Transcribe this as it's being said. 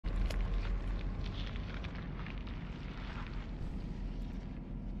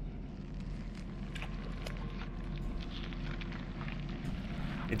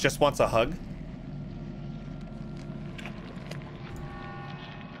just wants a hug.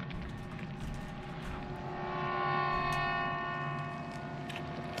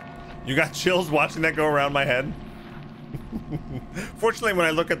 You got chills watching that go around my head? Fortunately, when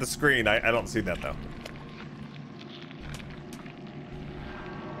I look at the screen, I don't see that though.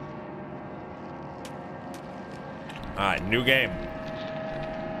 All right, new game.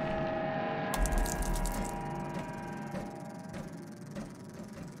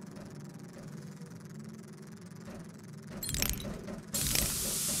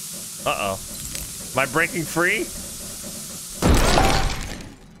 Uh-oh. Am I breaking free?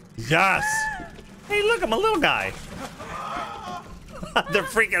 Yes! Hey, look, I'm a little guy. They're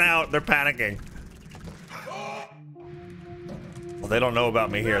freaking out. They're panicking. Well, they don't know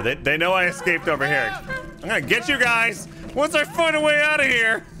about me here. They know I escaped over here. I'm gonna get you guys once I find a way out of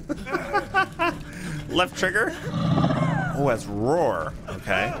here. Left trigger. Oh, that's roar.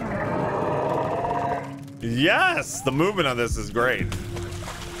 Okay. Yes! The movement on this is great.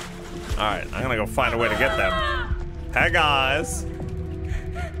 All right, I'm gonna go find a way to get them. Hey, guys.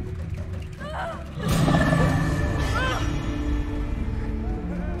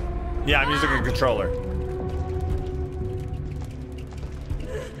 Yeah, I'm using a controller.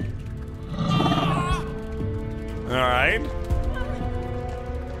 All right.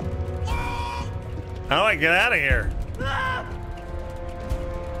 How do I get out of here?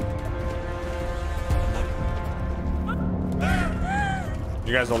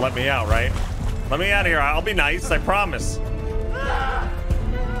 You guys will let me out, right? Let me out of here. I'll be nice, I promise.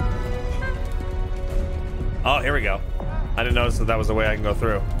 Oh, here we go. I didn't notice that was the way I can go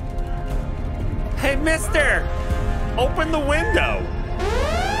through. Hey, mister! Open the window!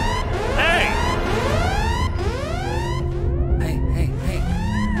 Hey!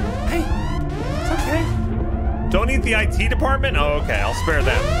 Hey, it's okay. Don't eat the IT department? Oh, okay, I'll spare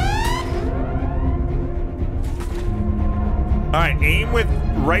them. All right, aim with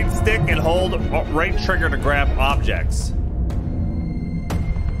right stick and hold right trigger to grab objects.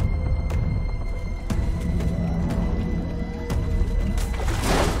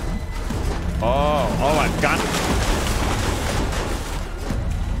 Oh my God.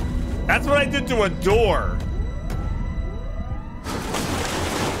 That's what I did to a door.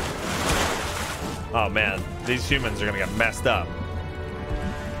 Oh man, these humans are gonna get messed up.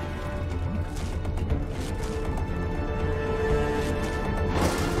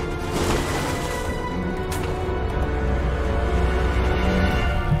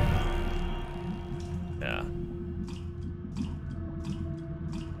 Yeah.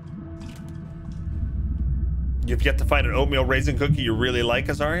 You've yet to find an oatmeal raisin cookie you really like,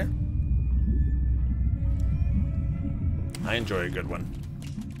 Azaria? I enjoy a good one.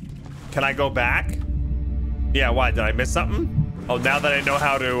 Can I go back? Yeah, why? Did I miss something? Oh, now that I know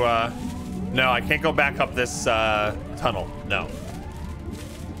how to, no, I can't go back up this, tunnel. No.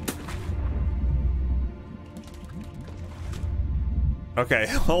 Okay,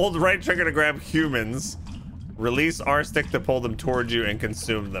 hold right trigger to grab humans. Release R stick to pull them towards you and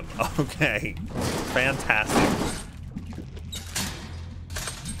consume them. Okay, fantastic.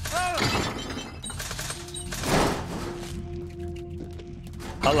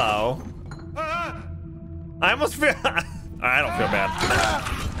 Hello. I almost feel... I don't feel bad.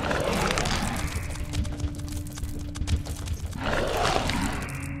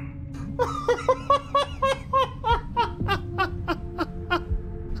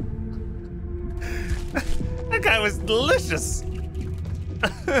 That guy was delicious.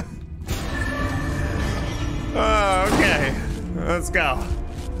 Oh, okay. Let's go.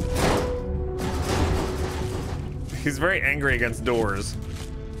 He's very angry against doors.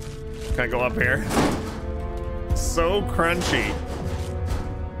 Can I go up here? So crunchy.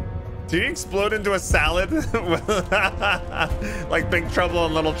 Did he explode into a salad? Like Big Trouble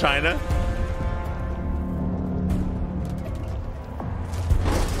in Little China?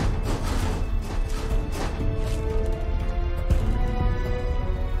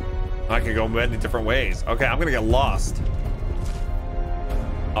 I could go many different ways. Okay, I'm gonna get lost.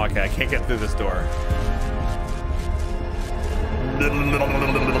 Okay, I can't get through this door.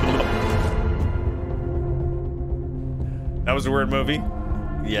 That was a weird movie.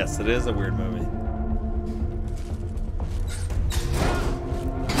 Yes, it is a weird movie.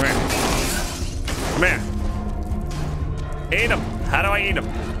 Come here. Come here. Eat him. How do I eat him?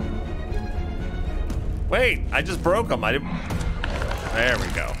 Wait, I just broke him. I didn't. There we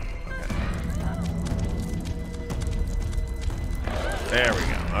go. Okay. There we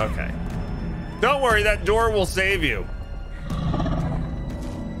go. Okay. Don't worry, that door will save you.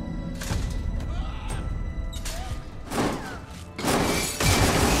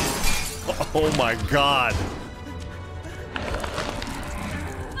 Oh my god.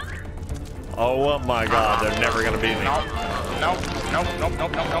 Oh my god, they're never gonna beat me. Nope.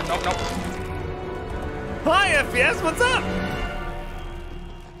 Hi, FPS, what's up?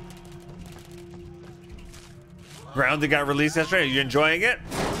 Grounded got released yesterday. Are you enjoying it?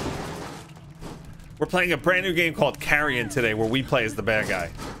 We're playing a brand new game called Carrion today where we play as the bad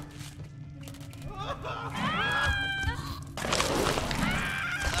guy.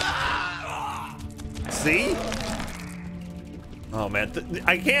 See? Oh man,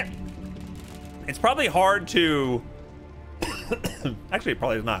 I can't. It's probably hard to. Actually, it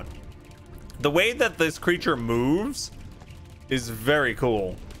probably is not. The way that this creature moves is very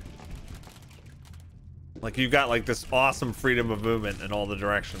cool. Like you've got like this awesome freedom of movement in all the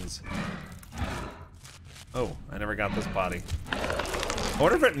directions. Oh, I never got this body. I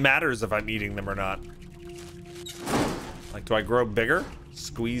wonder if it matters if I'm eating them or not. Like, do I grow bigger?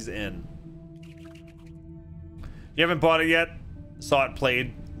 Squeeze in. You haven't bought it yet? Saw it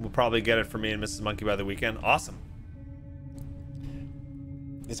played. We'll probably get it for me and Mrs. Monkey by the weekend. Awesome.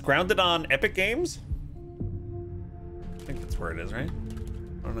 It's grounded on Epic Games? I think that's where it is, right?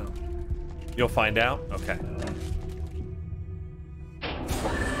 I don't know. You'll find out? Okay.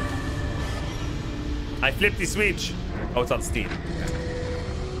 I flipped the switch. Oh, it's on Steam. Okay.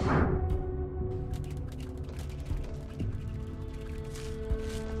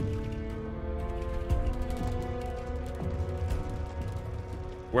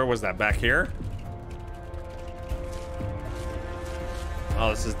 Where was that? Back here? Oh,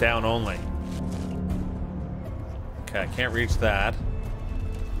 this is down only. Okay, I can't reach that.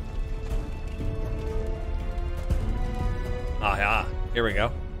 Ah, yeah. Here we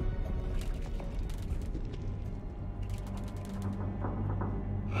go.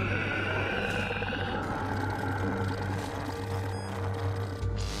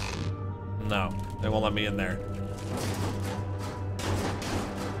 No, they won't let me in there.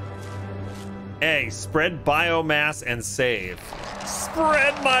 A, spread biomass and save.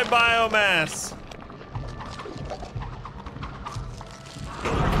 Spread my biomass.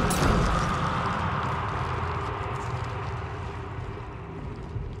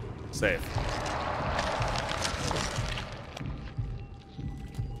 Save.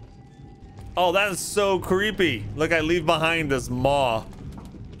 Oh, that is so creepy. Look, I leave behind this maw.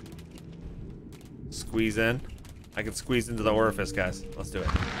 Squeeze in. I can squeeze into the orifice, guys. Let's do it.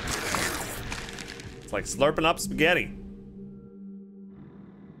 It's like slurping up spaghetti.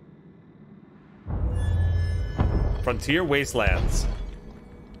 Frontier Wastelands.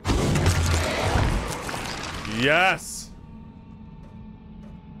 Yes.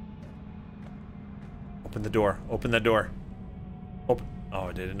 Open the door. Open the door. Open. Oh,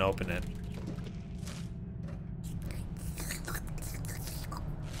 I didn't open it.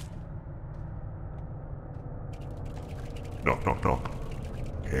 Knock, knock, knock.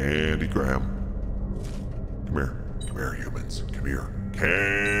 Candy Graham. Come here. Come here, humans. Come here.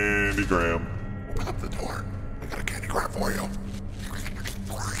 Candy Graham. Open up the door. I got a candy Graham for you.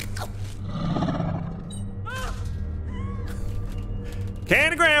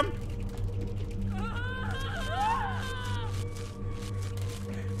 Candy Graham.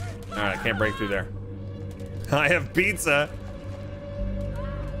 Alright, I can't break through there. I have pizza.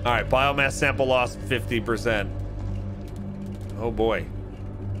 Alright, biomass sample lost 50%. Oh boy.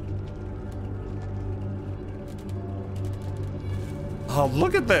 Oh,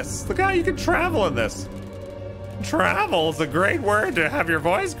 look at this. Look how you can travel in this. Travel is a great word to have your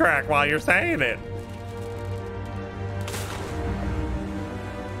voice crack while you're saying it.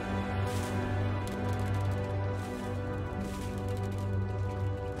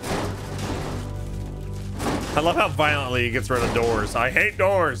 I love how violently he gets rid of doors. I hate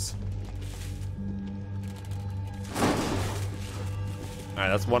doors. All right,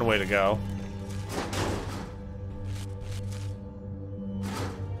 that's one way to go.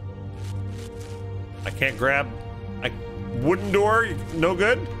 I can't grab a wooden door. No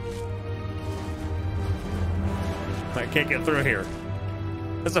good. I can't get through here.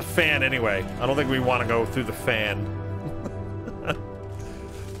 There's a fan anyway. I don't think we want to go through the fan.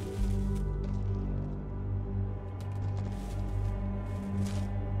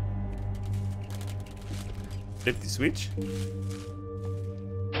 50 switch.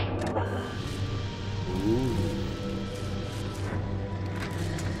 Ooh.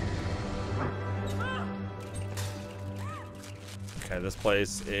 Okay, this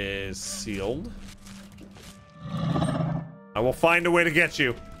place is sealed. I will find a way to get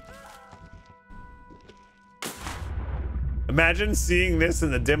you. Imagine seeing this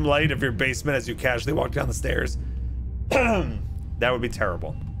in the dim light of your basement as you casually walk down the stairs. That would be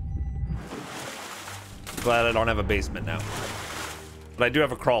terrible. Glad I don't have a basement now. But I do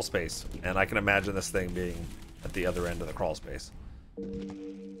have a crawl space, and I can imagine this thing being at the other end of the crawl space.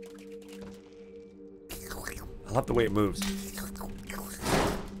 I love the way it moves.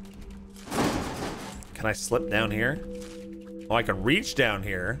 Can I slip down here? Oh, I can reach down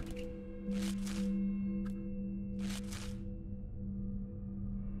here.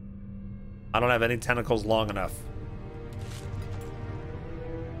 I don't have any tentacles long enough.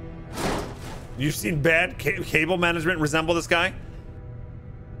 You've seen bad cable management resemble this guy?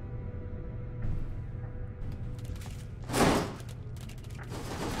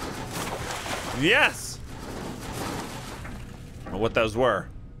 Yes! I don't know what those were.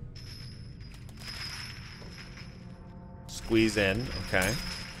 Squeeze in, okay.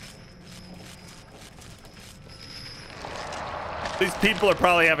 These people are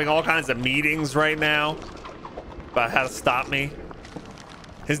probably having all kinds of meetings right now about how to stop me.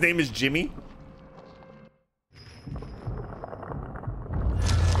 His name is Jimmy.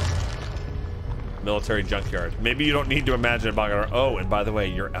 Military junkyard. Maybe you don't need to imagine a Bog Otter. Oh, and by the way,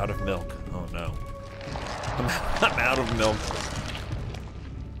 you're out of milk. Oh no. I'm out of milk.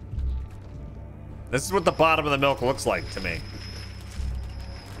 This is what the bottom of the milk looks like to me.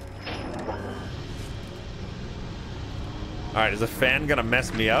 All right, is the fan gonna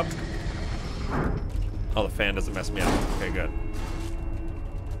mess me up? Oh, the fan doesn't mess me up. Okay, good.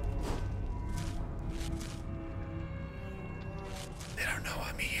 They don't know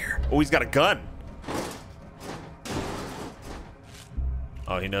I'm here. Oh, he's got a gun.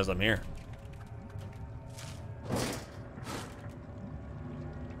 Oh, he knows I'm here.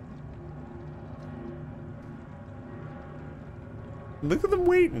 Look at them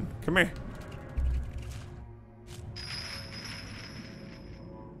waiting. Come here.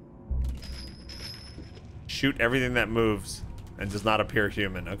 Shoot everything that moves and does not appear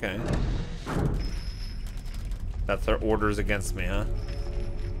human. Okay. That's their orders against me, huh?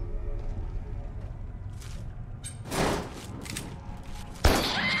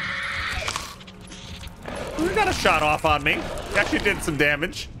 We got a shot off on me. He actually did some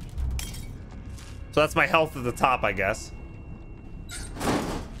damage. So that's my health at the top, I guess.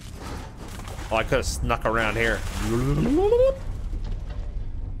 Oh, I could have snuck around here.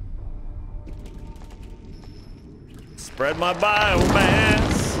 Spread my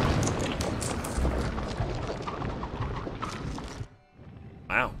biomass.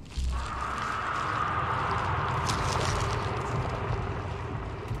 Wow.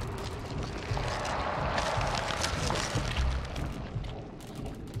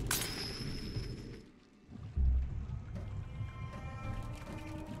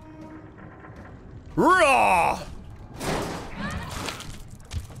 Raw.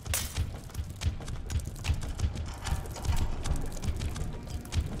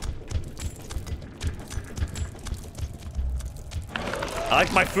 I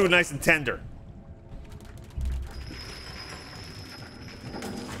like my food nice and tender.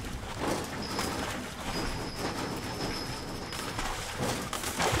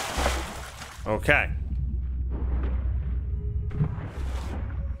 Okay.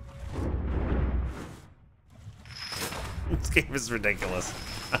 This game is ridiculous.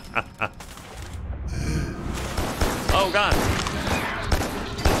 Oh, God.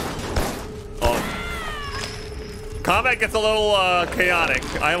 Oh. Combat gets a little chaotic.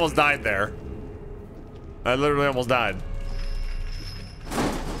 I almost died there. I literally almost died.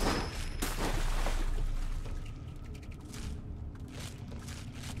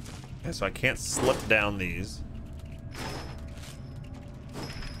 Okay, so I can't slip down these.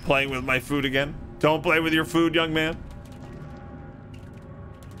 Playing with my food again. Don't play with your food, young man.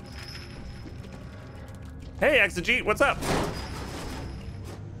 Hey, Exegete, what's up?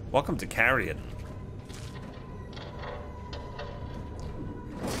 Welcome to Carrion.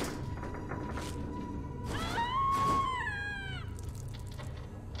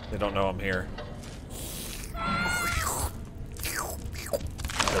 They don't know I'm here.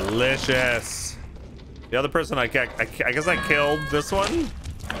 Delicious. The other person I guess I killed this one?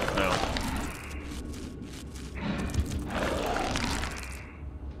 No.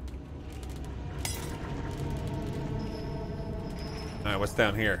 Alright, what's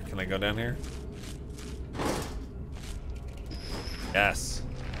down here? Can I go down here? Yes.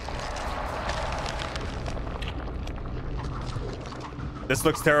 This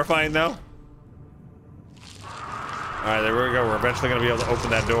looks terrifying though. Alright, there we go. We're eventually gonna be able to open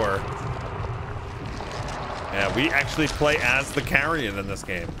that door. Yeah, we actually play as the Carrion in this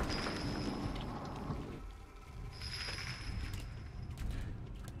game.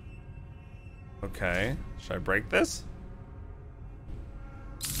 Okay, should I break this?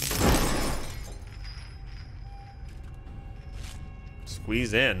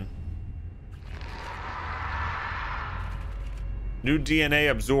 Squeeze in. New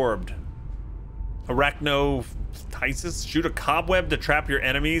DNA absorbed. Arachnophthisis. Shoot a cobweb to trap your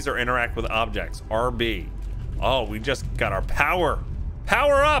enemies or interact with objects. RB. Oh, we just got our power.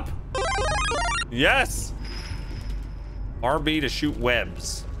 Power up! Yes! RB to shoot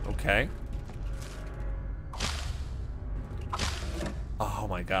webs. Okay. Oh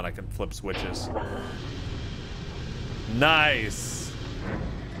my god, I can flip switches. Nice!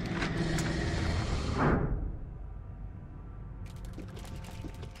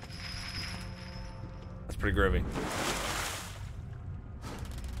 That's pretty groovy.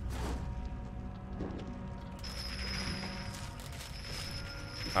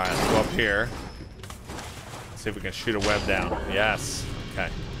 All right, let's go up here. See if we can shoot a web down. Yes. Okay.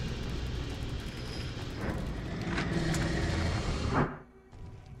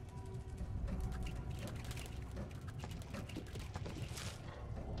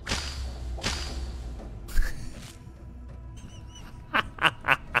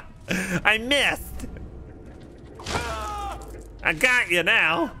 I missed. I got you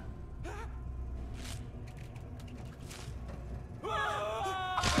now.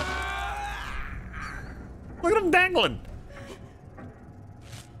 Look at him dangling.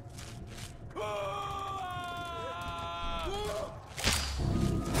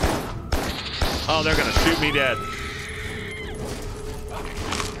 Oh, they're gonna shoot me dead.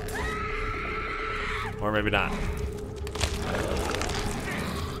 Or maybe not.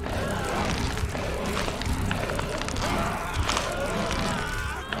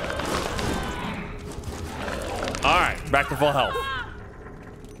 All right, back to full health.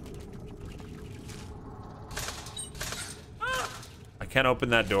 I can't open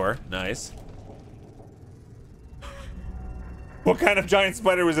that door. Nice. What kind of giant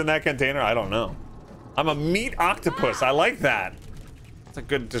spider was in that container? I don't know. I'm a meat octopus. I like that. That's a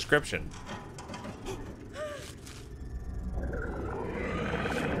good description.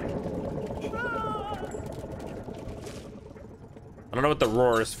 I don't know what the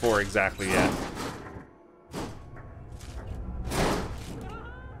roar is for exactly yet.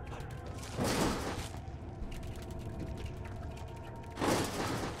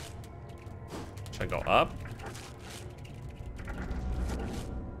 Should I go up?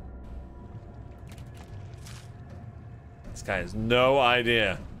 This guy has no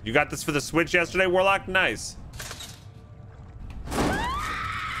idea. You got this for the Switch yesterday, Warlock? Nice.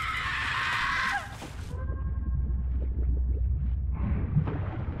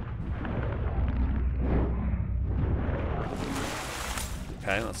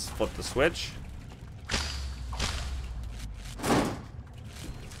 Okay, let's flip the switch.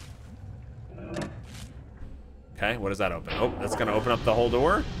 Okay, what does that open? Oh, that's gonna open up the whole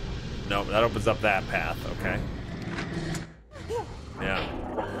door? No, that opens up that path, okay. Yeah.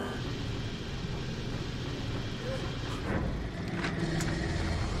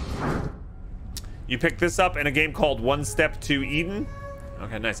 You picked this up in a game called One Step to Eden?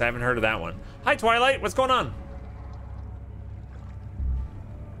 Okay, nice. I haven't heard of that one. Hi, Twilight. What's going on?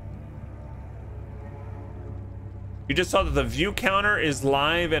 You just saw that the view counter is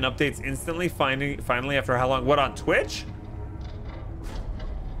live and updates instantly, finally after how long? What, on Twitch?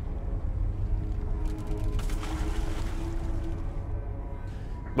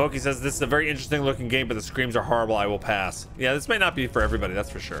 Moki says, this is a very interesting looking game, but the screams are horrible. I will pass. Yeah, this may not be for everybody, that's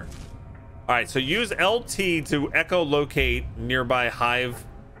for sure. All right, so use LT to echolocate nearby hive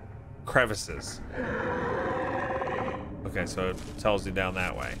crevices. Okay, so it tells you down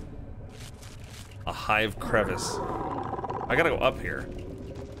that way. A hive crevice. I gotta go up here.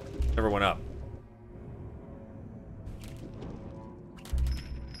 Never went up.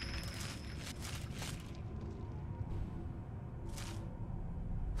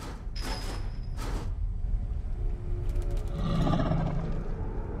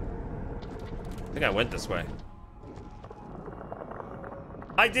 I think I went this way.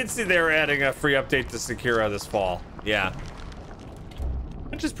 I did see they were adding a free update to Sekiro this fall. Yeah.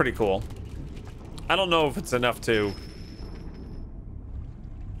 Which is pretty cool. I don't know if it's enough to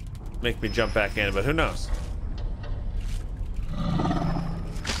make me jump back in, but who knows?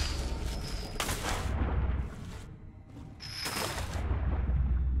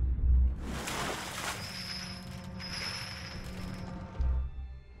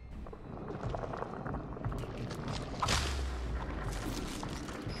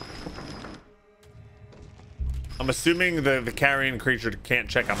 I'm assuming the carrion creature can't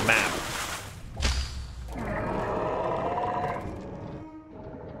check a map.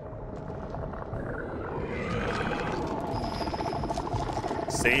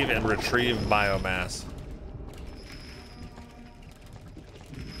 Save and retrieve biomass.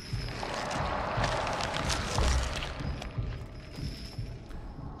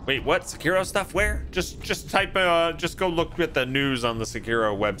 Wait, what? Sekiro stuff? Where? Just type just go look at the news on the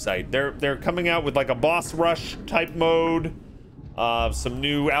Sekiro website. They're coming out with like a boss rush type mode, some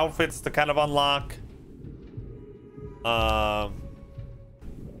new outfits to kind of unlock. Yeah.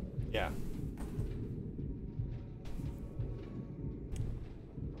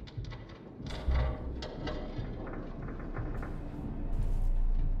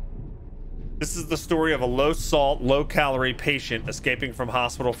 This is the story of a low-salt, low-calorie patient escaping from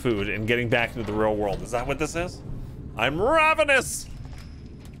hospital food and getting back into the real world. Is that what this is? I'm ravenous!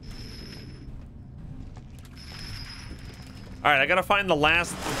 All right, I gotta find the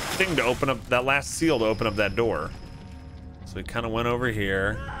last thing to open up, that last seal to open up that door. So we kind of went over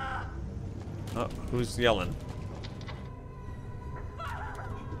here. Oh, who's yelling?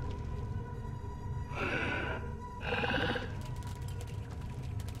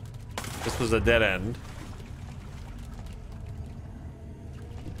 This was a dead end.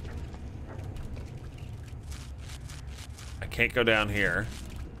 I can't go down here.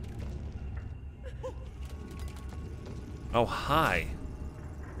 Oh, hi.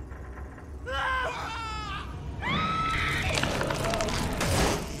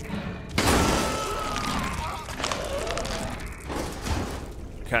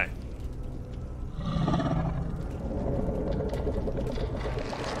 Okay.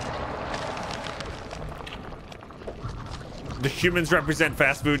 The humans represent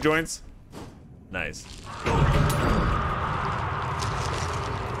fast food joints? Nice.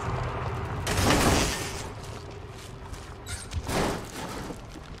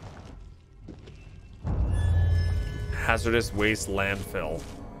 Hazardous waste landfill.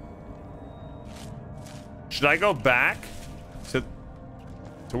 Should I go back to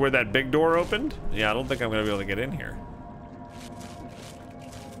where that big door opened? Yeah, I don't think I'm gonna be able to get in here.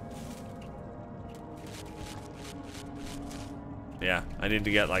 Yeah, I need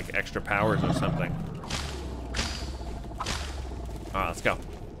to get like extra powers or something. All right, let's go.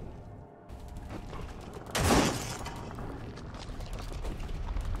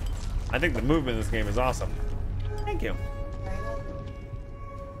 I think the movement in this game is awesome. Thank you.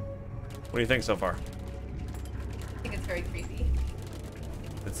 What do you think so far? I think it's very creepy.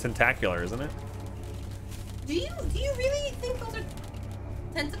 It's tentacular, isn't it? Do you really think those are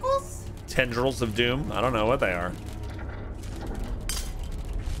tentacles? Tendrils of doom? I don't know what they are.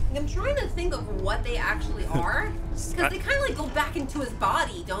 I'm trying to think of what they actually are, because they kind of like go back into his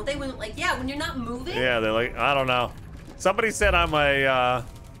body, don't they? When like, yeah, when you're not moving. Yeah, they're like, I don't know. Somebody said I'm a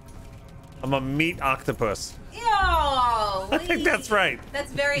meat octopus. Yo, I think that's right.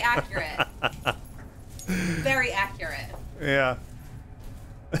 That's very accurate. Very accurate. Yeah.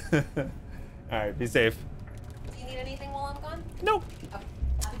 All right, be safe. Do you need anything while I'm gone? Nope. Okay,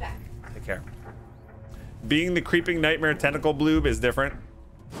 I'll be back. Take care. Being the creeping nightmare tentacle bloob is different.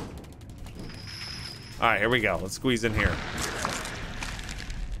 All right, here we go. Let's squeeze in here.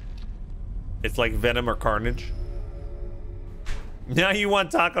 It's like Venom or Carnage. Now you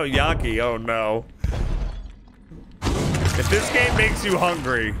want takoyaki? Oh no. If this game makes you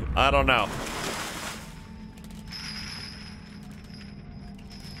hungry, I don't know.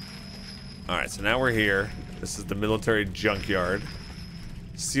 All right, so now we're here. This is the military junkyard.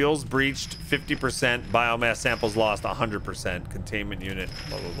 Seals breached 50%, biomass samples lost 100%, containment unit,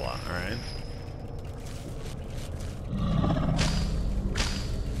 blah, blah, blah. All right.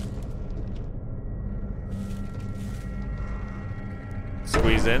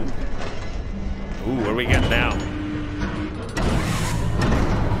 Squeeze in. Ooh, what do we get now?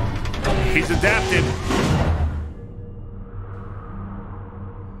 He's adapted.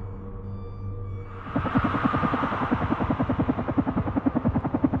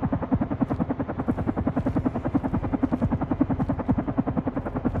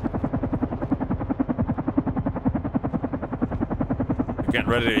 Getting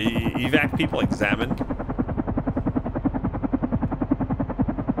ready to evac people. Examined.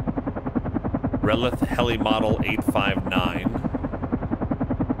 Relith Heli Model 859.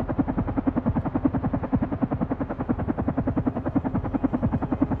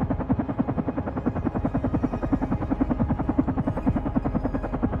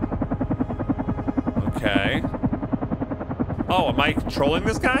 Okay. Oh, am I controlling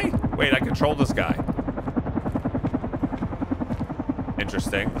this guy? Wait, I control this guy.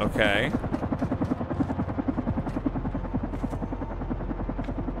 Interesting. Okay.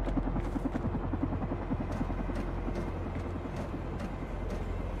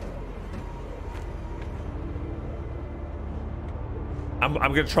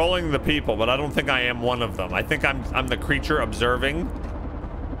 I'm controlling the people, but I don't think I am one of them. I think I'm the creature observing.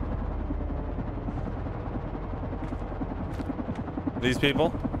 These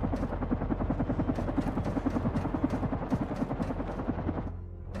people?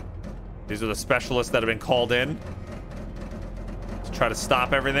 These are the specialists that have been called in to try to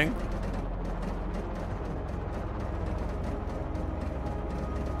stop everything.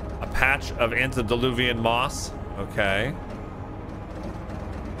 A patch of antediluvian moss. Okay.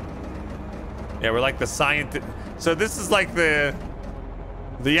 Yeah, we're like the scientist. So this is like the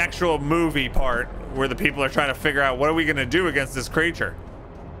actual movie part where the people are trying to figure out what are we going to do against this creature.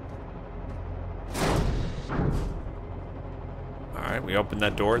 All right, we opened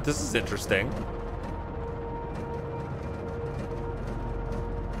that door. This is interesting.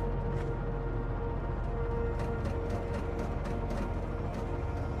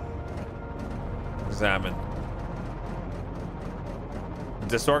 Examine.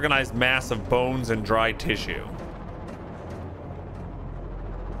 Disorganized mass of bones and dry tissue.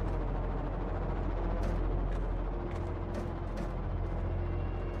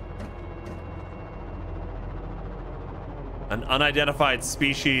 An unidentified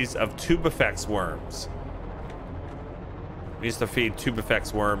species of tubifex worms. We used to feed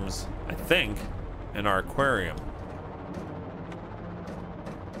tubifex worms, I think, in our aquarium.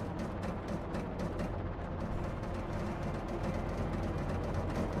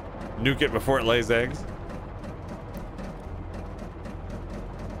 Nuke it before it lays eggs.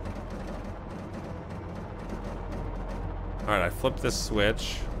 All right, I flipped this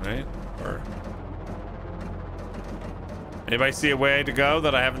switch, right? Or anybody see a way to go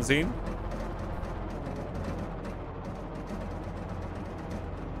that I haven't seen?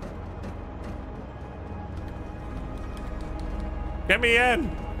 Get me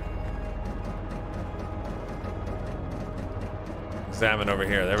in. Examine over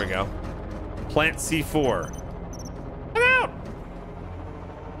here. There we go. Plant C4. Get out!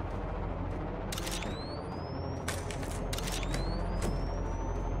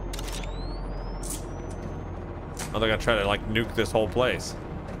 Oh, they're gonna try to like nuke this whole place.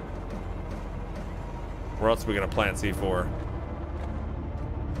 Where else are we gonna plant C4?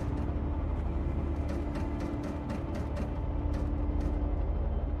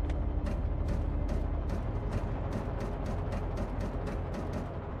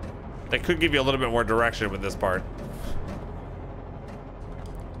 They could give you a little bit more direction with this part.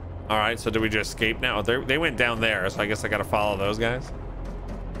 All right, so do we just escape now? They went down there, so I guess I gotta follow those guys.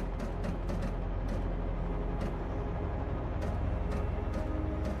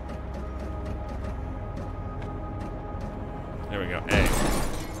 There we go. A.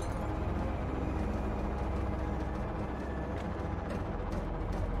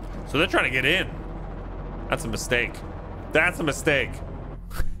 So they're trying to get in. That's a mistake. That's a mistake.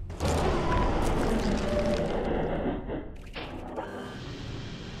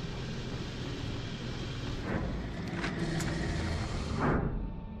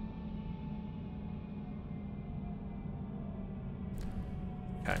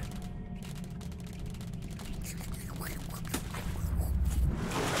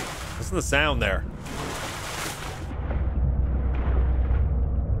 Listen to the sound there.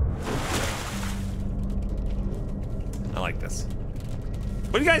 I like this.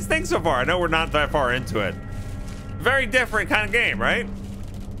 What do you guys think so far? I know we're not that far into it. Very different kind of game, right?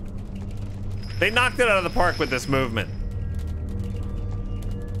 They knocked it out of the park with this movement.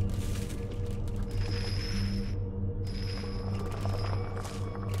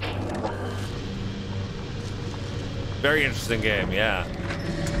 Very interesting game, yeah.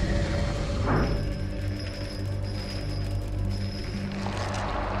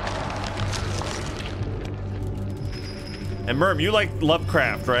 And Merm, you like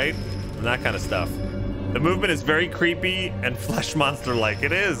Lovecraft, right? And that kind of stuff. The movement is very creepy and flesh monster-like.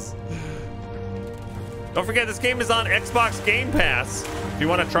 It is. Don't forget, this game is on Xbox Game Pass. If you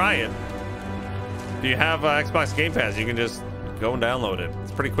want to try it. If you have Xbox Game Pass, you can just go and download it.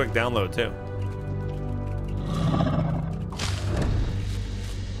 It's a pretty quick download, too.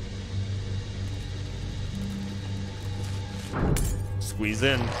 Squeeze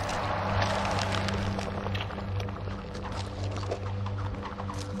in.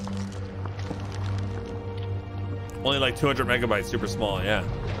 Only like 200 megabytes, super small, yeah.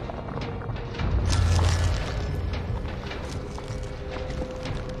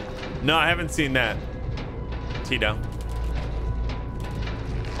 No, I haven't seen that. Tito.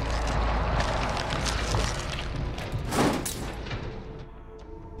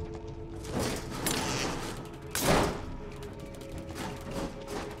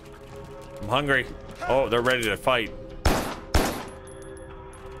 I'm hungry. Oh, they're ready to fight.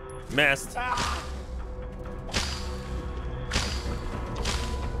 Missed.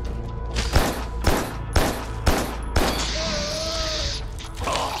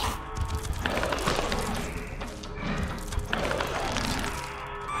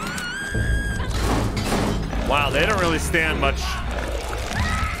 stand much.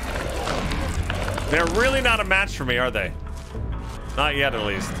 They're really not a match for me, are they? Not yet, at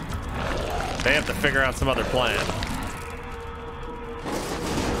least. They have to figure out some other plan.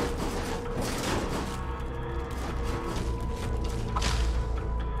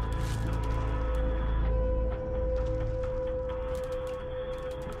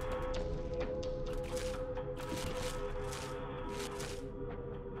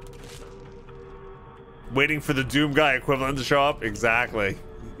 Waiting for the Doom guy equivalent to show up? Exactly.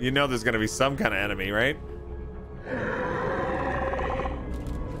 You know there's gonna be some kind of enemy, right?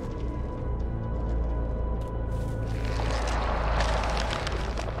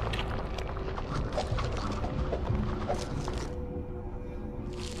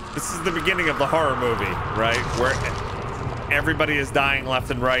 This is the beginning of the horror movie, right? Where everybody is dying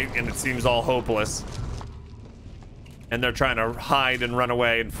left and right and it seems all hopeless. And they're trying to hide and run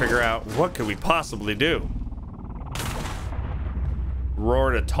away and figure out what could we possibly do.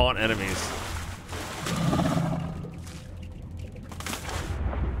 Roar to taunt enemies.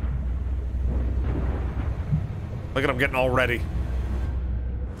 Look at him getting all ready.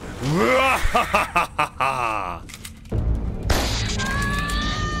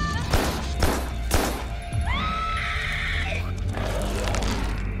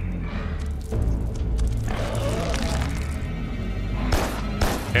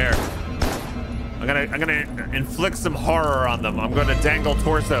 Here. I'm gonna inflict some horror on them. I'm gonna dangle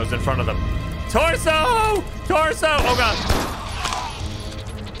torsos in front of them. Torso! Torso! Oh god.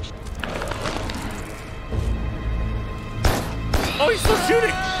 Oh, he's still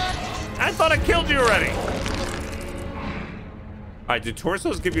shooting. I thought I killed you already. Alright, do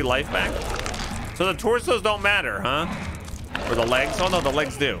torsos give you life back? So the torsos don't matter, huh? Or the legs? Oh no, the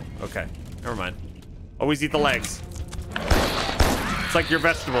legs do. Okay, never mind. Always eat the legs. It's like your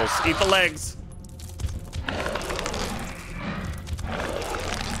vegetables. Eat the legs.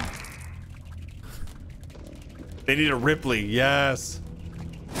 They need a Ripley. Yes.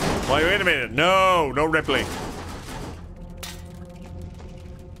 Wait a minute. No, no Ripley.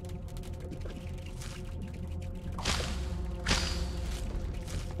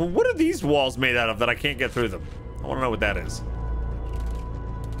 Well, what are these walls made out of that I can't get through them? I want to know what that is.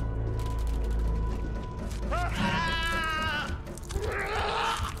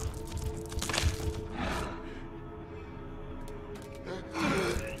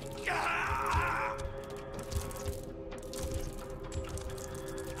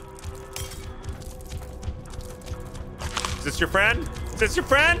 Is this your friend? Is this your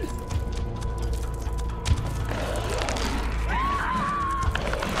friend?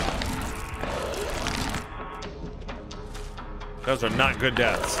 Those are not good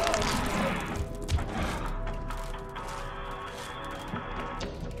deaths.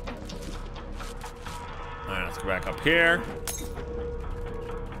 Alright, let's go back up here.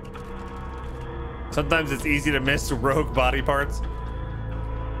 Sometimes it's easy to miss rogue body parts.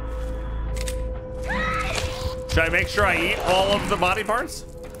 Should I make sure I eat all of the body parts?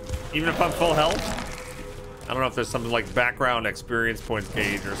 Even if I'm full health? I don't know if there's something like background experience points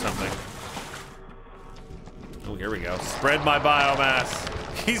gauge or something. Oh, here we go. Spread my biomass.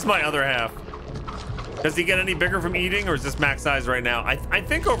 He's my other half. Does he get any bigger from eating, or is this max size right now? I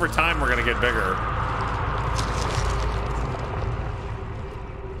think over time we're gonna get bigger.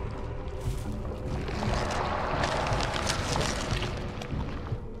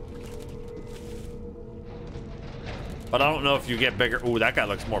 But I don't know if you get bigger. Ooh, that guy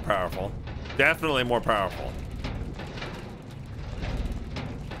looks more powerful. Definitely more powerful.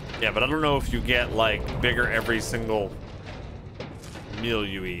 Yeah, but I don't know if you get, like, bigger every single meal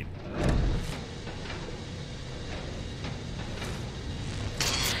you eat.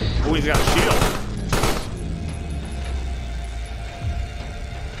 Ooh, he's got a shield.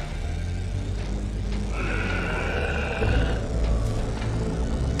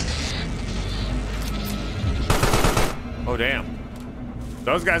 Oh, damn.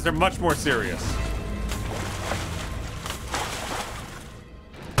 Those guys are much more serious.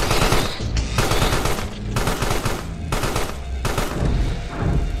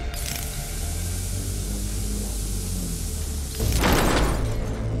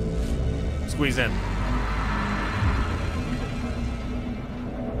 Squeeze in.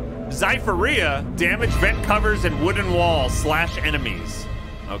 Zyphoria, damage vent covers and wooden walls slash enemies.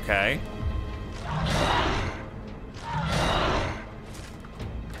 Okay.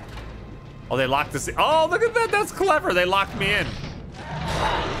 Oh, they locked us in. Oh, look at that. That's clever. They locked me in.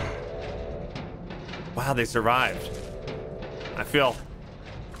 Wow, they survived. I feel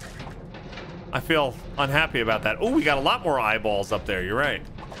unhappy about that. Oh, we got a lot more eyeballs up there. You're right.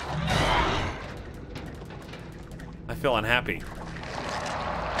 I feel unhappy.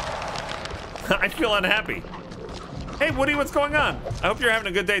 I feel unhappy. Hey, Woody, what's going on? I hope you're having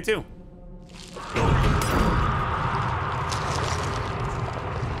a good day, too.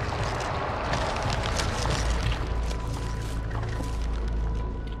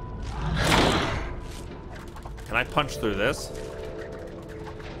 Can I punch through this?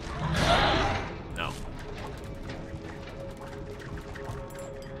 No.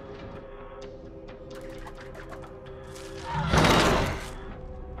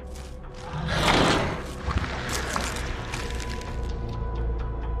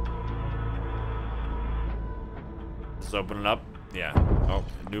 Let's open it up. Yeah. Oh,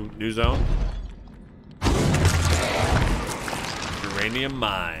 new zone. Uranium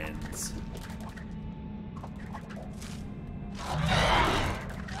mines.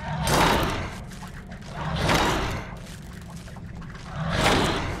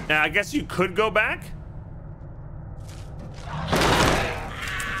 Now, I guess you could go back.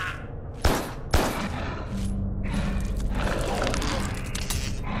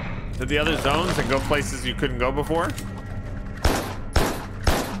 To the other zones and go places you couldn't go before.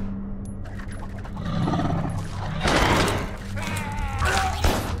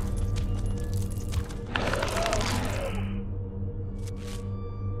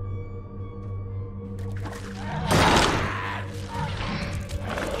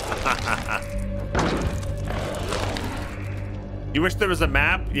 You wish there was a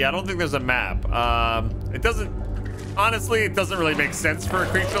map? Yeah, I don't think there's a map. It doesn't, honestly, it doesn't really make sense for a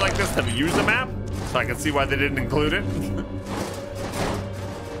creature like this to use a map. So I can see why they didn't include it.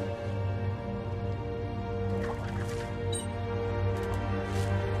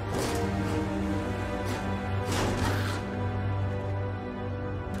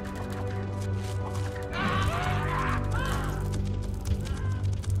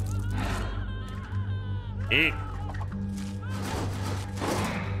 Eat.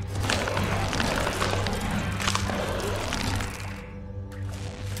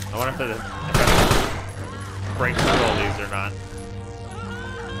 I wonder if I break through all these or not.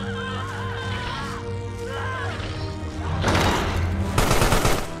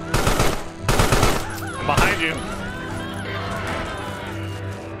 I'm behind you.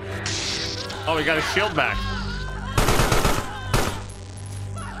 Oh, we got his shield back.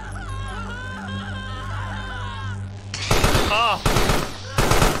 Oh.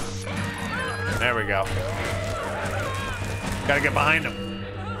 There we go. Gotta get behind him.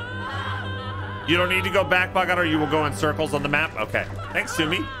 You don't need to go back, Bog Otter. You will go in circles on the map. Okay. Thanks,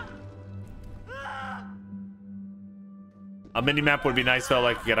 Sumi. A mini map would be nice though,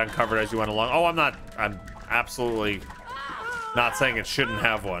 like get uncovered as you went along. Oh, I'm absolutely not saying it shouldn't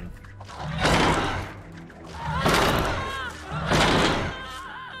have one.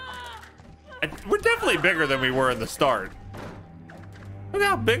 We're definitely bigger than we were in the start. Look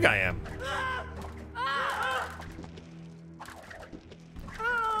how big I am.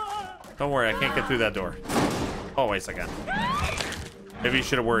 Don't worry, I can't get through that door. Oh, wait a second. Maybe you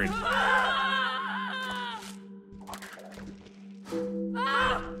should have worried.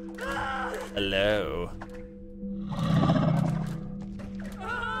 Hello.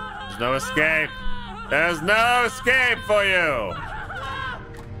 There's no escape. There's no escape for you.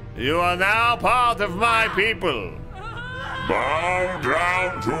 You are now part of my people. Bow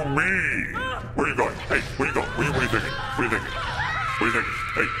down to me. Where are you going? Hey, where you going? What are you thinking? What are you thinking? What are you thinking?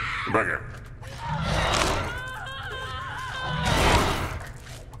 Hey, come back here.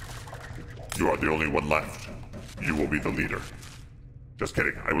 You are the only one left. You will be the leader. Just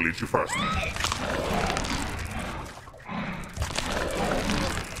kidding. I will eat you first.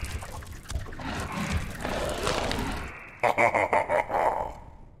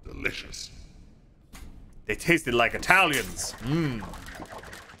 Delicious. They tasted like Italians. Mmm.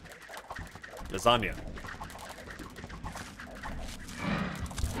 Lasagna.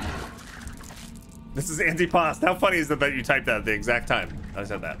 This is anti-past. How funny is it that you typed that at the exact time I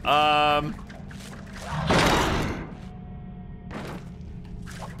said that?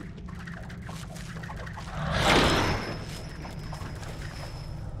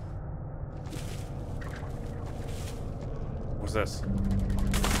 What's this?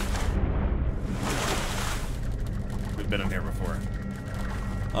 We've been in here before.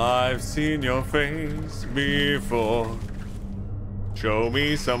 I've seen your face before. Show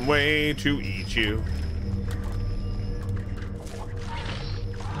me some way to eat you.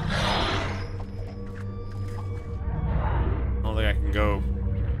 I don't think I can go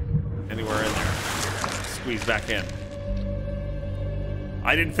anywhere in there. Squeeze back in.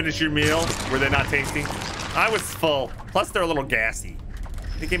 I didn't finish your meal. Were they not tasty? I was full. Plus, they're a little gassy.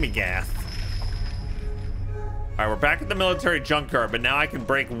 They gave me gas. All right, we're back at the military junkyard, but now I can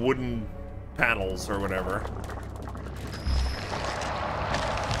break wooden panels or whatever.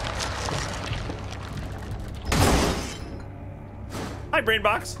 Hi,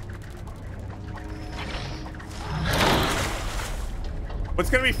 Brainbox.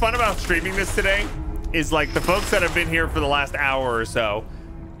 What's gonna be fun about streaming this today is like the folks that have been here for the last hour or so,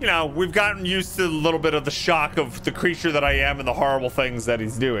 you know, we've gotten used to a little bit of the shock of the creature that I am and the horrible things that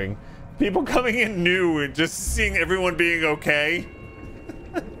he's doing. People coming in new and just seeing everyone being okay.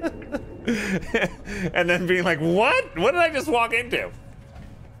 And then being like, what? What did I just walk into?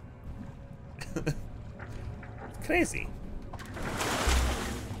 It's crazy.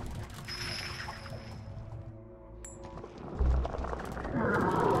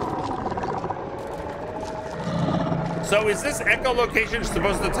 So is this echolocation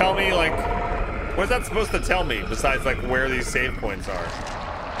supposed to tell me, like, what is that supposed to tell me besides like where these save points are?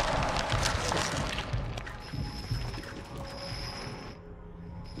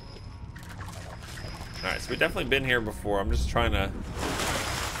 All right, so we've definitely been here before. I'm just trying to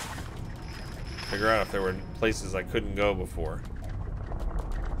figure out if there were places I couldn't go before.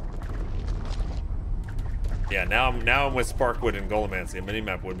 Yeah, now I'm with Sparkwood and Golomancy. A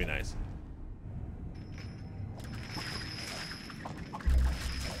mini-map would be nice.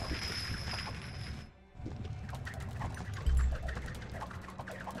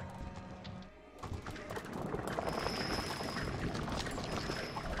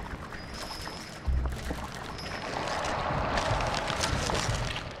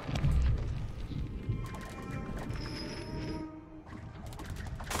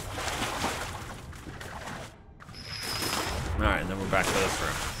 Alright, and then we're back to this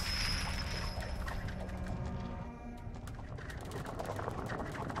room.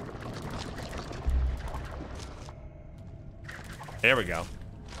 There we go.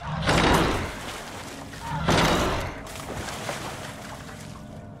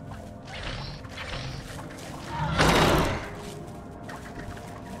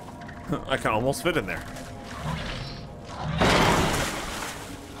 I can almost fit in there.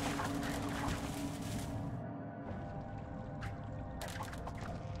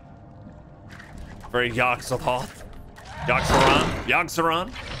 Very Yogg-Sothoth. Yogg-Saron.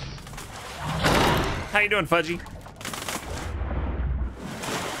 How you doing, Fudgy?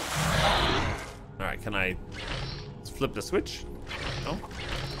 All right, can I flip the switch? No.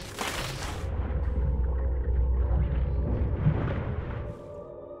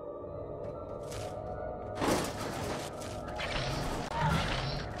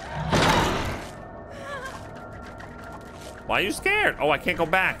 Why are you scared? Oh, I can't go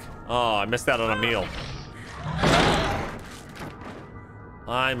back. Oh, I missed out on a meal.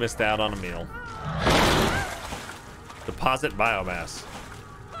 I missed out on a meal. Deposit biomass.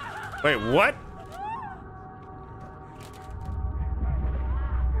 Wait, what?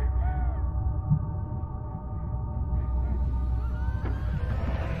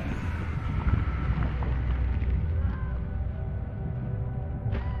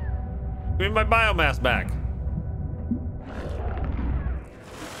 Give me my biomass back.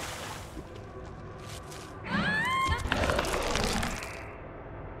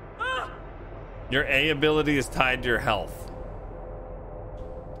 Your A ability is tied to your health.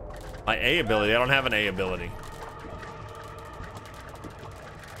 My A ability? I don't have an A ability.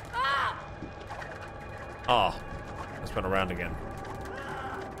 Oh, I spun around again.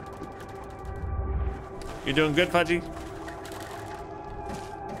 You doing good, Fudgy?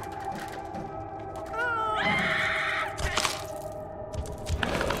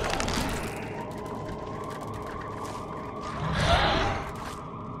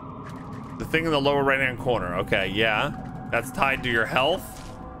 Thing in the lower right hand corner. Okay, yeah, that's tied to your health.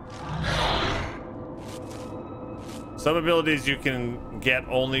 Some abilities you can get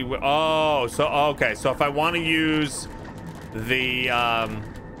only with, oh, so okay, so if I want to use the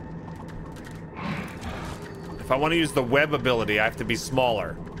if I want to use the web ability, I have to be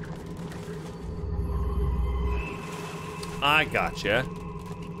smaller. I gotcha.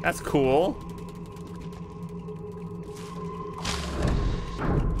 That's cool.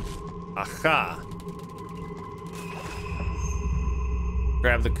 Aha.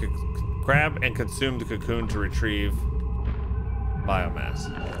 Grab and consume the cocoon to retrieve biomass.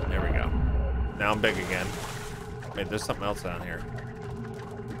 There we go. Now I'm big again. Wait, there's something else down here.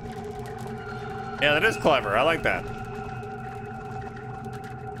 Yeah, that is clever. I like that.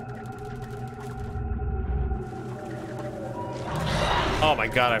 Oh my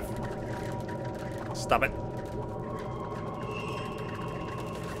god, stop it.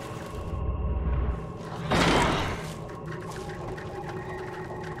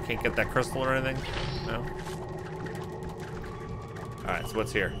 Can't get that crystal or anything? No? All right, so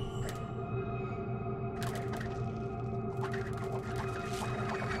what's here?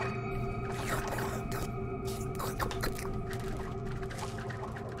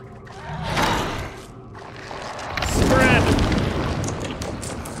 Spread.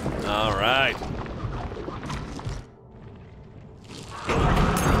 All right.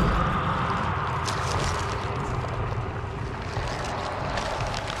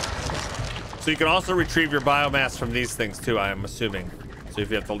 So you can also retrieve your biomass from these things too, I am assuming. So if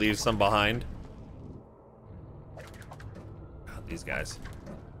you have to leave some behind. Oh, these guys.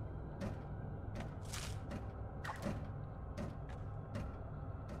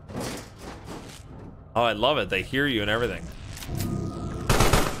 Oh, I love it. They hear you and everything.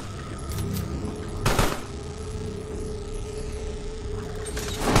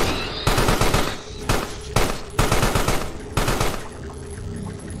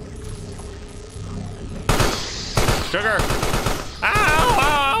 Sugar! Ow!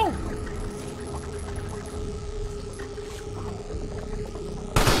 Ow!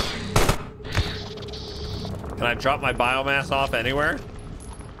 Can I drop my biomass off anywhere?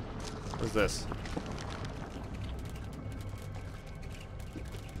 What is this?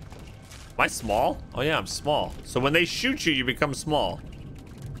 Am I small? Oh yeah, I'm small. So when they shoot you, you become small.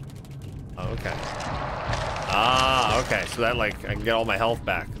 Oh, okay. Ah, okay. So that, like, I can get all my health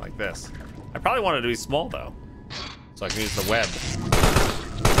back like this. I probably wanted to be small though, so I can use the web.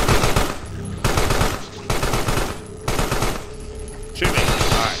 Shoot me.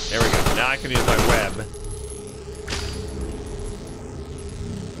 All right, there we go. Now I can use my web.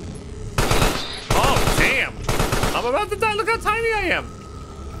 Oh, damn. I'm about to die. Look how tiny I am.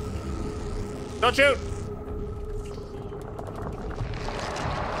 Don't shoot.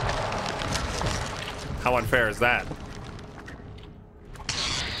 How unfair is that?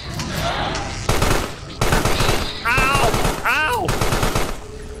 Ow! Ow!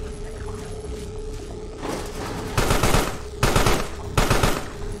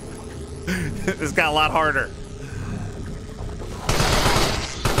 This got a lot harder.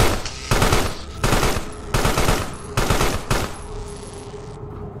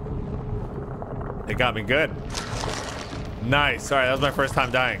 It got me good. Nice. All right, that was my first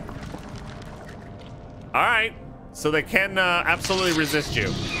time dying. All right, so they can absolutely resist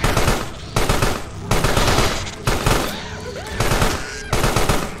you.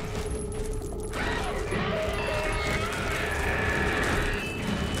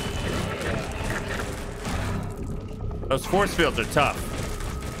 Those force fields are tough.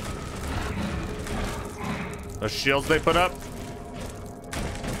 Those shields they put up.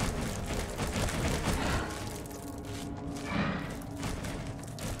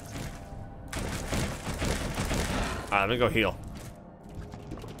 All right, let me go heal.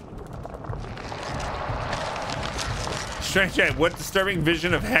 Strange J, what disturbing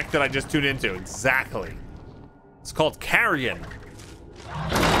vision of heck did I just tune into? Exactly. It's called Carrion.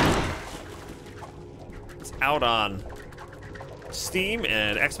 It's out on Steam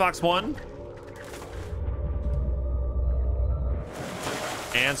and Xbox One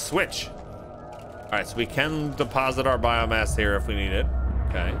and Switch. All right, so we can deposit our biomass here if we need it.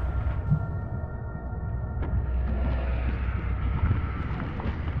 Okay.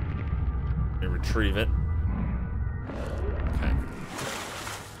 Retrieve it. Okay.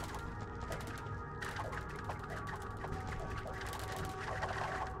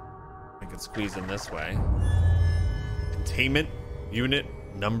 I can squeeze in this way. Containment unit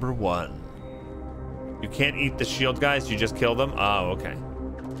number 1. You can't eat the shield guys, you just kill them? Oh, okay.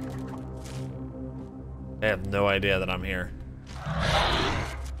 They have no idea that I'm here.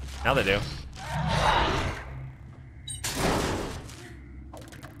 Now they do.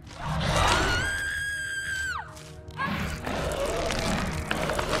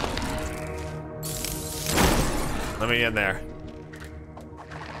 Let me in there.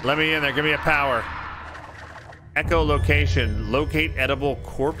 Let me in there. Give me a power. Echo location. Locate edible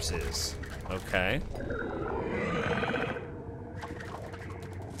corpses. Okay.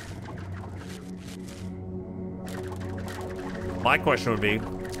 My question would be,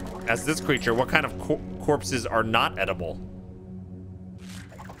 as this creature, what kind of corpses are not edible?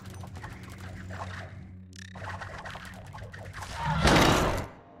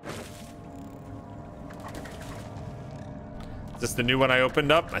 Is this the new one I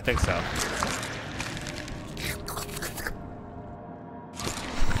opened up? I think so.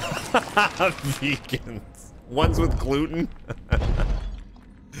 Vegans. Ones with gluten.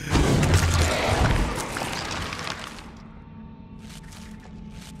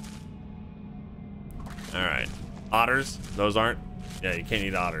 All right. Otters? Those aren't? Yeah, you can't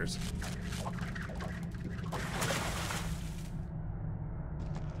eat otters.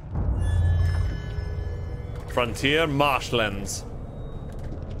 Frontier marshlands.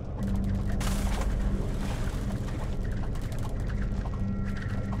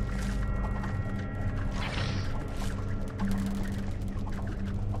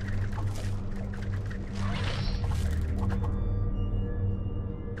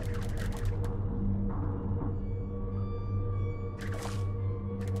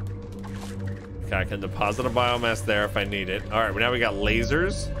 Okay, I can deposit a biomass there if I need it. All right, now we got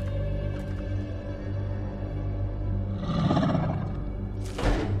lasers.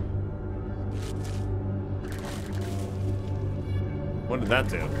 What did that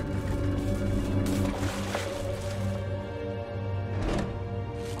do?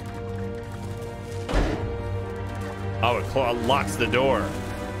 Oh, it locks the door.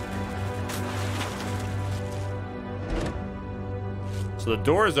 So the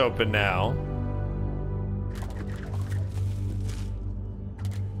door is open now.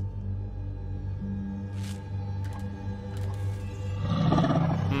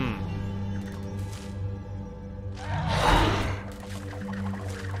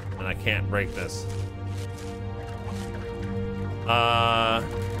 And I can't break this.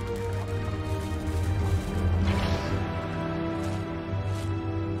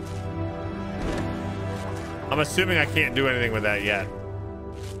 I'm assuming I can't do anything with that yet.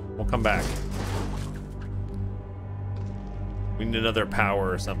 We'll come back. We need another power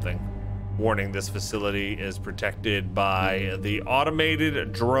or something. Warning, this facility is protected by the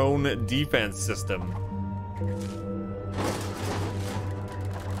automated drone defense system.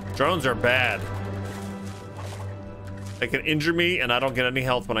 Drones are bad. They can injure me and I don't get any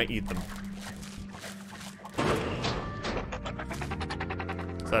health when I eat them.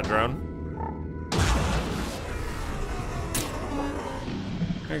 Is that a drone?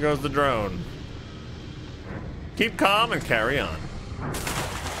 There goes the drone. Keep calm and carry on.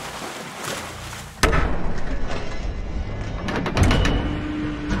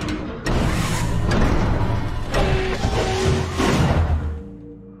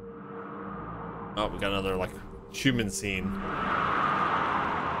 Oh, we got another, like, human scene.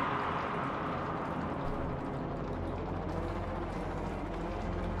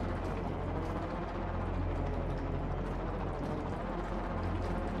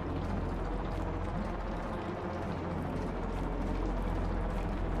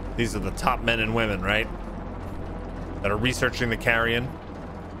 These are the top men and women, right? That are researching the Carrion.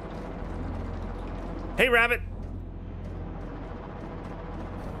 Hey, Rabbit!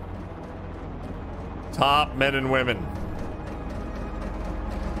 Top men and women.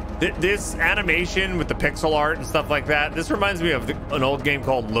 This animation with the pixel art and stuff like that, this reminds me of an old game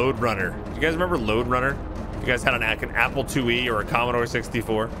called Lode Runner. Do you guys remember Lode Runner? You guys had an Apple IIe or a Commodore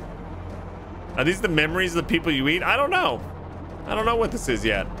 64? Are these the memories of the people you eat? I don't know. I don't know what this is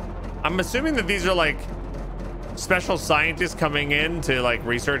yet. I'm assuming that these are like special scientists coming in to like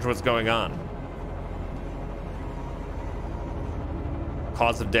research what's going on.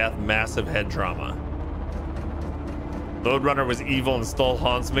 Cause of death, massive head trauma. Lode Runner was evil and still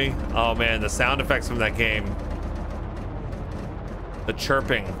haunts me. Oh man, the sound effects from that game. The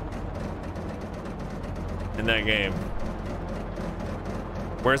chirping in that game.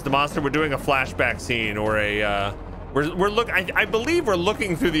 Where's the monster? We're doing a flashback scene or a I believe we're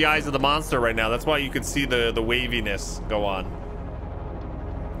looking through the eyes of the monster right now. That's why you can see the waviness go on.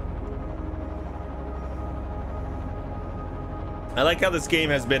 I like how this game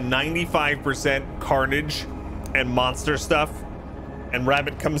has been 95% carnage and monster stuff, and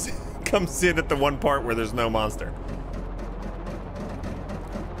Rabbit comes in at the one part where there's no monster.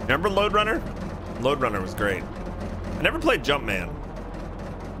 Remember Lode Runner? Lode Runner was great. I never played Jumpman.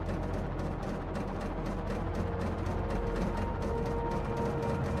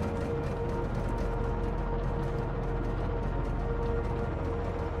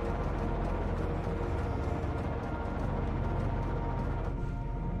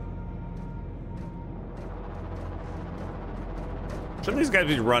 Shouldn't these guys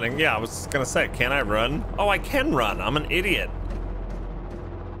be running? Yeah, I was gonna say, can I run? Oh, I can run. I'm an idiot.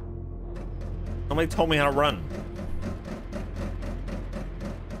 Somebody told me how to run.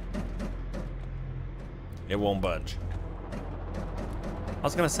 It won't budge. I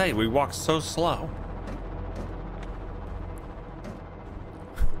was gonna say, we walk so slow.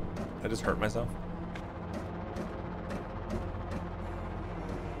 I just hurt myself.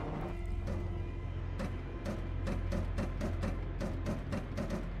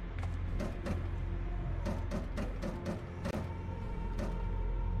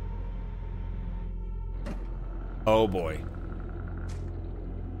 Oh boy.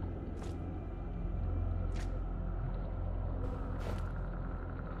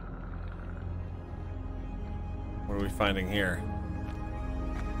 What are we finding here?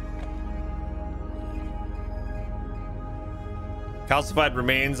 Calcified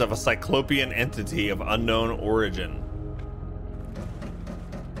remains of a cyclopean entity of unknown origin.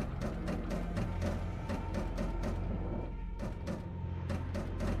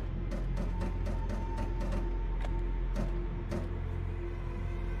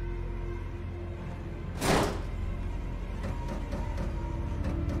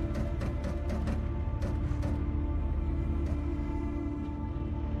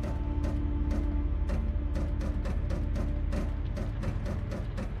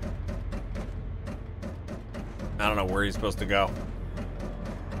 I don't know where he's supposed to go.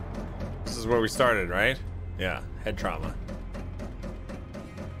 This is where we started, right? Yeah, head trauma.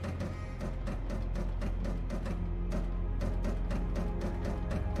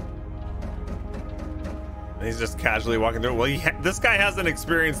 And he's just casually walking through. Well, this guy hasn't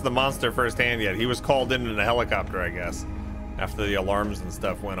experienced the monster firsthand yet. He was called in a helicopter, I guess, after the alarms and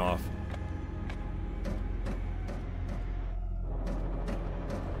stuff went off.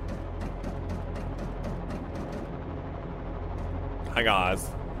 Hi guys.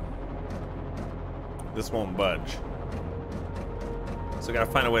 This won't budge. So gotta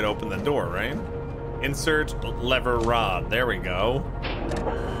find a way to open the door, right? Insert lever rod. There we go.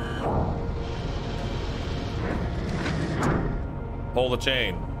 Pull the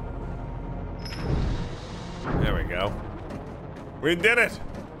chain. There we go. We did it!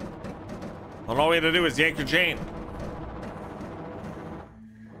 And all we had to do is yank your chain.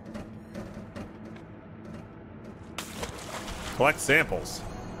 Collect samples.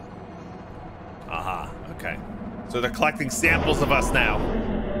 Aha, okay. So they're collecting samples of us now.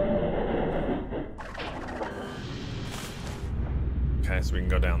 Okay, so we can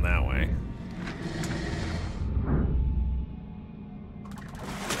go down that way.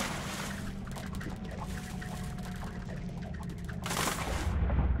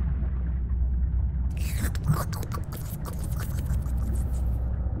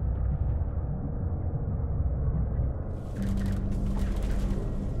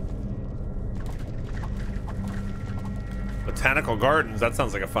 Botanical Gardens, that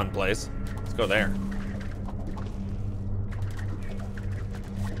sounds like a fun place. Let's go there.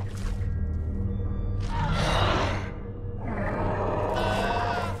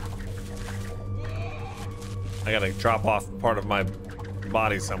 I gotta drop off part of my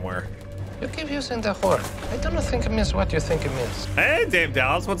body somewhere. You keep using the horn. I don't think it means what you think it means. Hey, Dave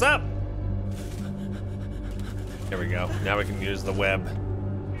Dallas, what's up? There we go. Now we can use the web.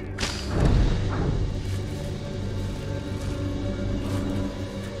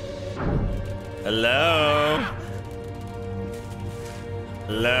 Hello?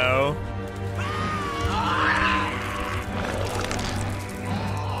 Hello?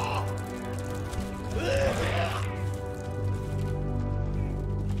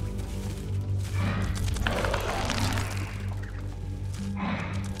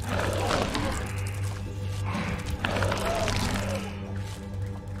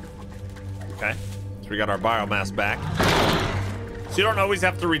 Okay, so we got our biomass back. So you don't always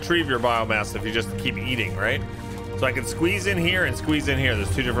have to retrieve your biomass if you just keep eating, right? So I can squeeze in here and squeeze in here.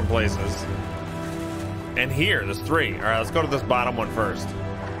 There's two different places. And here, there's three. All right, let's go to this bottom one first.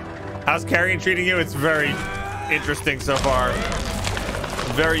 How's Carrion treating you? It's very interesting so far.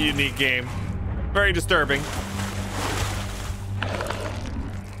 Very unique game. Very disturbing.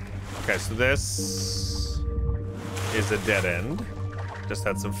 Okay, so this is a dead end. Just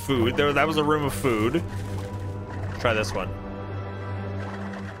had some food. That was a room of food. Try this one.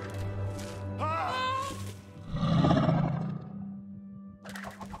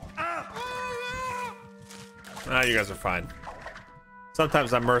 Ah, you guys are fine.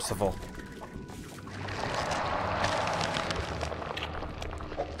 Sometimes I'm merciful.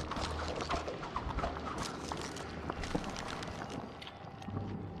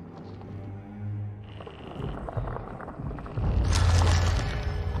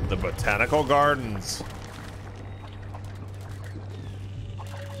 The Botanical Gardens.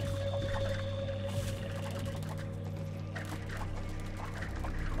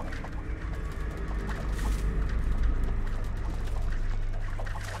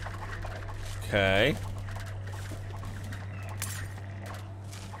 Okay.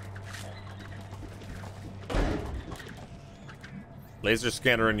 Laser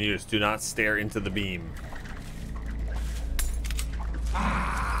scanner in use. Do not stare into the beam.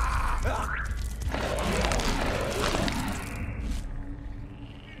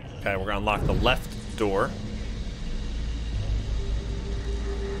 Okay, we're gonna unlock the left door.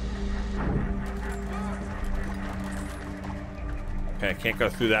 Okay, I can't go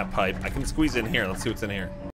through that pipe. I can squeeze in here. Let's see what's in here.